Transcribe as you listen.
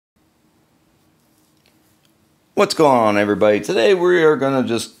What's going on, everybody? Today we are going to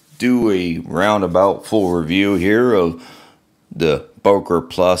just do a roundabout full review here of the Boker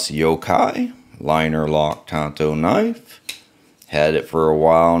Plus Yokai Liner Lock Tanto knife. Had it for a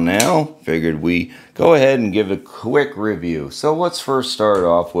while now. Figured we go ahead and give a quick review. So let's first start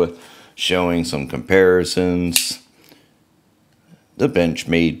off with showing some comparisons. The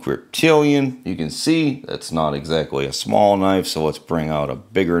Benchmade Griptilian. You can see that's not exactly a small knife, so let's bring out a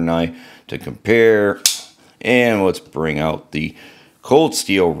bigger knife to compare. And let's bring out the Cold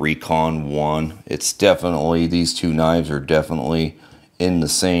Steel Recon 1. It's definitely, these two knives are definitely in the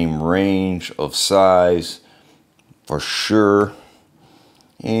same range of size for sure.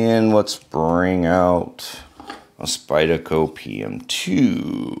 And let's bring out a Spyderco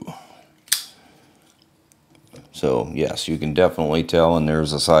PM2. So yes, you can definitely tell, and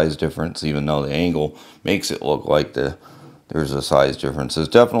there's a size difference, even though the angle makes it look like there's a size difference. There's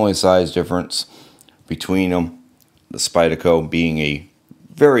definitely a size difference between them. The Spyderco being a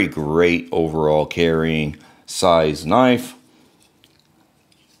very great overall carrying size knife.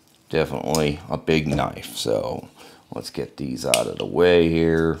 Definitely a big knife. So let's get these out of the way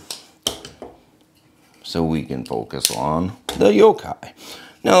here so we can focus on the Yokai.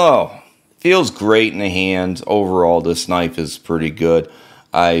 Now, feels great in the hands. Overall, this knife is pretty good.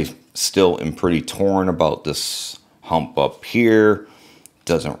 I still am pretty torn about this hump up here.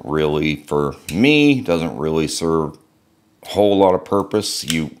 Doesn't really, for me, doesn't really serve a whole lot of purpose.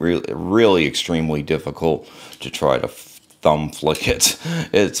 Really extremely difficult to try to thumb flick it.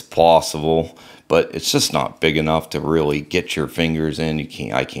 It's possible, but it's just not big enough to really get your fingers in.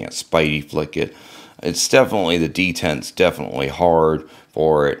 I can't spidey flick it. It's definitely, the D10's definitely hard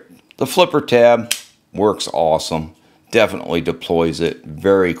for it. The flipper tab works awesome. Definitely deploys it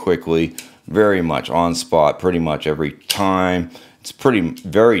very quickly, very much on spot, pretty much every time. It's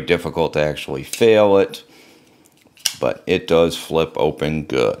very difficult to actually fail it, but it does flip open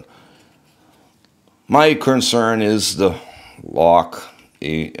good. My concern is the lock.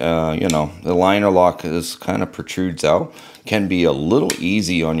 The liner lock is kind of protrudes out. Can be a little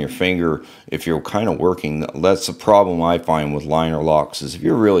easy on your finger if you're kind of working. That's the problem I find with liner locks, is if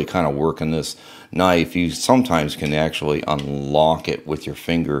you're really kind of working this knife, you sometimes can actually unlock it with your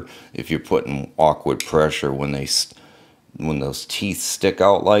finger if you're putting awkward pressure when those teeth stick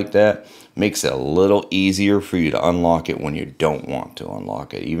out like that. Makes it a little easier for you to unlock it when you don't want to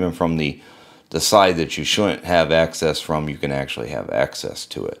unlock it. Even from the side that you shouldn't have access from, you can actually have access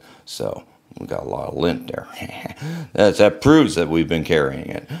to it. So we got a lot of lint there. that proves that we've been carrying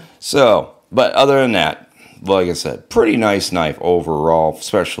it. So, but other than that, like I said, pretty nice knife overall,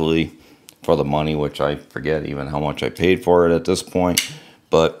 especially for the money, which I forget even how much I paid for it at this point.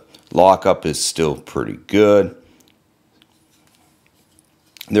 But lockup is still pretty good.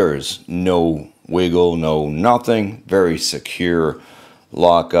 There is no wiggle, no nothing. Very secure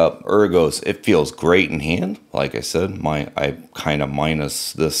lockup. Ergos, it feels great in hand. Like I said, I kind of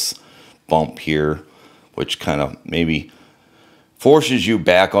minus this bump here, which kind of maybe forces you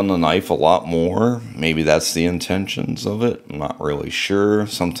back on the knife a lot more. Maybe that's the intentions of it. I'm not really sure.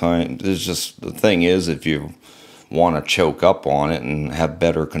 Sometimes it's just, the thing is, if you want to choke up on it and have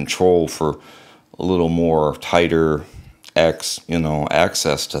better control for a little more tighter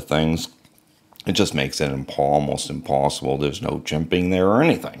access to things, it just makes it almost impossible. There's no jimping there or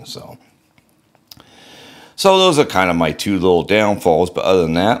anything. So those are kind of my two little downfalls. But other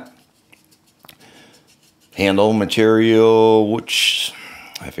than that, handle material, which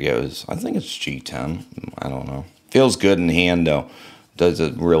I forget, I think it's G10. I don't know. Feels good in hand though. Does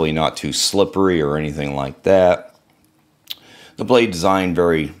it really not too slippery or anything like that. The blade design,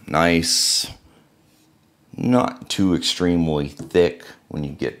 very nice. Not too extremely thick when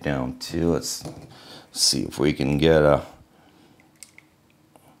you get down to. Let's see if we can get a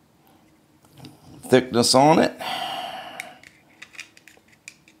thickness on it.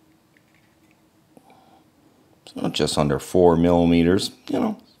 So just under 4 millimeters,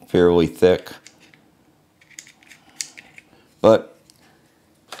 fairly thick. But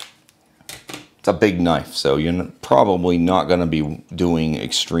it's a big knife, so you're probably not going to be doing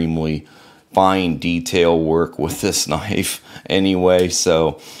extremely fine detail work with this knife anyway.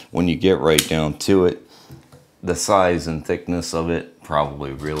 So when you get right down to it, the size and thickness of it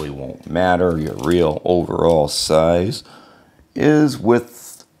probably really won't matter. Your real overall size is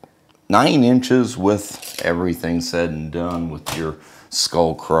with 9 inches with everything said and done, with your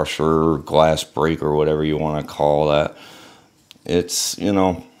skull crusher, glass breaker, whatever you want to call that. It's,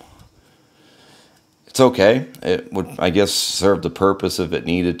 it's okay. It would, I guess, serve the purpose if it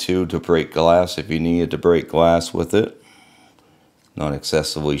needed to break glass, if you needed to break glass with it. Not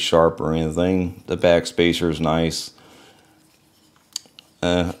excessively sharp or anything. The back spacer is nice.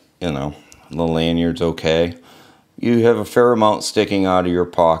 You know, the lanyard's okay. You have a fair amount sticking out of your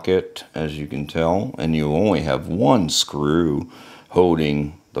pocket, as you can tell, and you only have one screw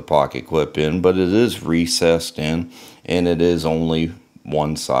holding the pocket clip in, but it is recessed in, and it is only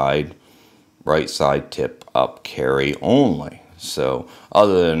one side, right side tip up carry only. So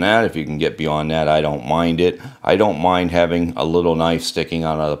other than that, if you can get beyond that, I don't mind it. I don't mind having a little knife sticking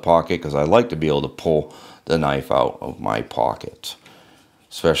out of the pocket because I like to be able to pull the knife out of my pocket,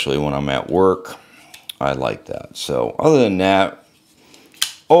 especially when I'm at work. I like that. So other than that,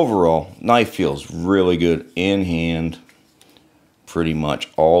 overall, knife feels really good in hand. Pretty much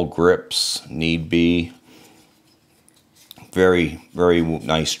all grips need be. Very, very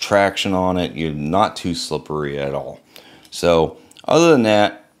nice traction on it. You're not too slippery at all. So other than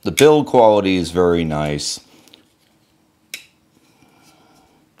that, the build quality is very nice.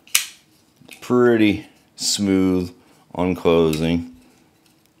 Pretty smooth on closing.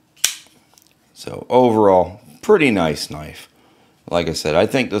 So overall, pretty nice knife. Like I said, I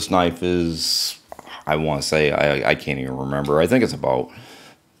think this knife is, I want to say, I can't even remember. I think it's about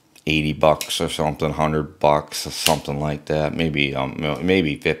 80 bucks or something, 100 bucks or something like that.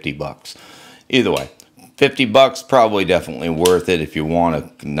 Maybe 50 bucks. Either way, 50 bucks probably definitely worth it if you want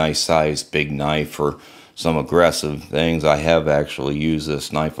a nice sized big knife for some aggressive things. I have actually used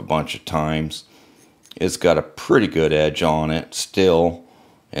this knife a bunch of times. It's got a pretty good edge on it still,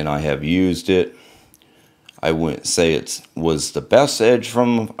 and I have used it. I wouldn't say it was the best edge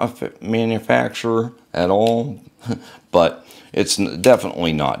from a manufacturer at all, but it's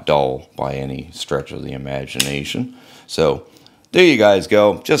definitely not dull by any stretch of the imagination. So there you guys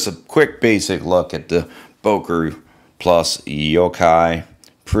go. Just a quick basic look at the Boker Plus Yokai.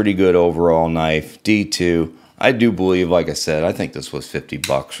 Pretty good overall knife. D2. I do believe, like I said, I think this was 50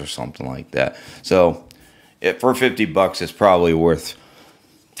 bucks or something like that. So for 50 bucks, it's probably worth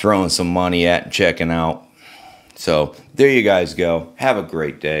throwing some money at and checking out. So there you guys go. Have a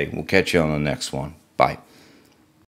great day. We'll catch you on the next one. Bye.